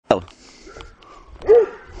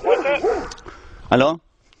Hello?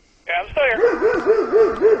 Yeah, I'm still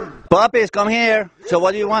here. Puppies, come here. So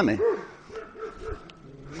what do you want me?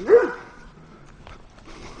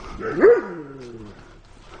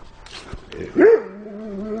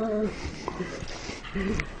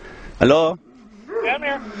 Hello? Yeah, I'm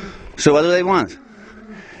here. So what do they want?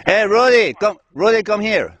 Hey, Rudy, come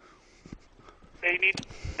here. They need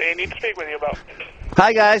to speak with you about.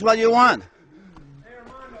 Hi guys, what do you want?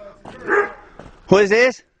 Who is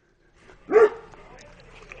this?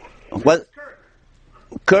 What?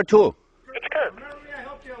 Kurt who? It's Kurt. Remember me? I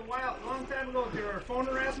helped you a long time ago with your phone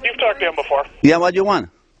harassment? You've talked to him before. Yeah, what do you want?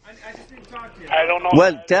 I just didn't talk to you. I don't know.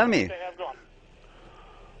 Well, tell me. They have gone.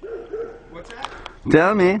 What's that?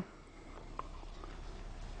 Tell me.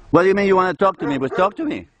 What do you mean you want to talk to me? But talk to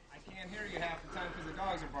me. I can't hear you half the time because the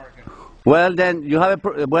dogs are barking. Well, then you have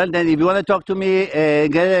a. Well, then if you want to talk to me,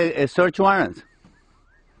 get a search warrant.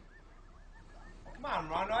 Come on,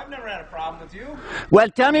 Rondo. I've never had a problem with you. Well,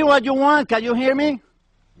 tell me what you want. Can you hear me?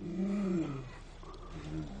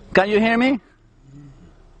 Can you hear me?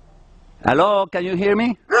 Hello, can you hear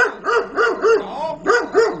me? No?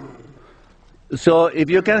 So if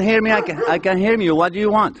you can hear me, I can hear you. What do you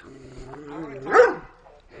want?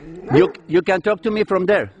 You can talk to me from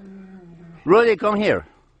there. Rudy, come here.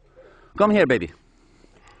 Come here, baby.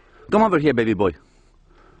 Come over here, baby boy.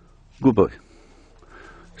 Good boy.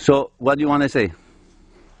 So what do you want to say?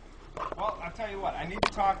 Well, I'll tell you what. I need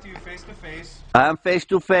to talk to you face to face. I am face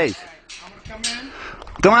to face. I'm going to come in.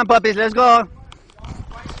 Come on, puppies, let's go.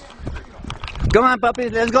 Come on,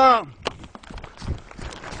 puppies, let's go.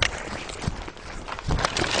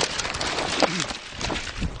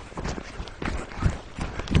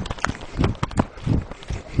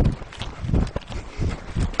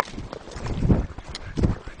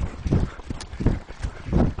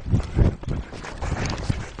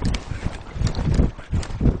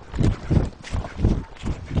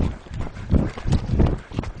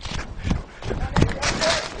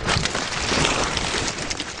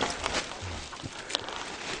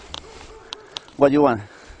 What do you want?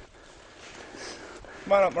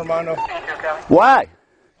 Come on up, Armando. Why?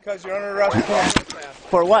 Because you're under arrest for trespass.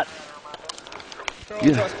 For what?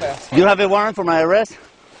 Criminal trespass. You have a warrant for my arrest?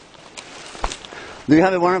 Do you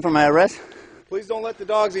have a warrant for my arrest? Please don't let the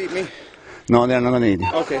dogs eat me. No, they're not going to eat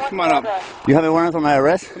you. Okay, come on up. You have a warrant for my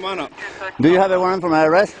arrest? Come on up. Do you have a warrant for my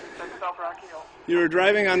arrest? You were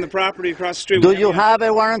driving on the property across the street. Do you have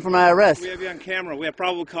a warrant for my arrest? We have you on camera. We have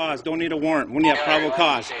probable cause. Don't need a warrant when you have probable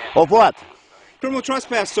cause. Of what? Criminal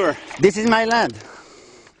trespass, sir. This is my land.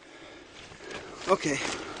 Okay.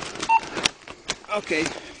 Okay.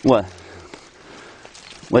 What?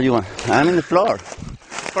 What do you want? I'm in the floor.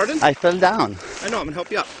 Pardon? I fell down. I know. I'm going to help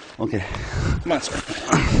you up. Okay. Come on, sir.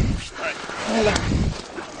 All right. Hold on.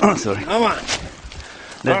 Oh, sorry. Come on.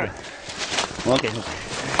 Let's All right. go. Okay.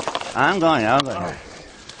 I'm going. Right.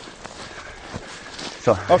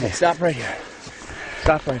 So. Okay, stop right here.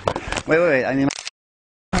 Stop right here. Wait. I need my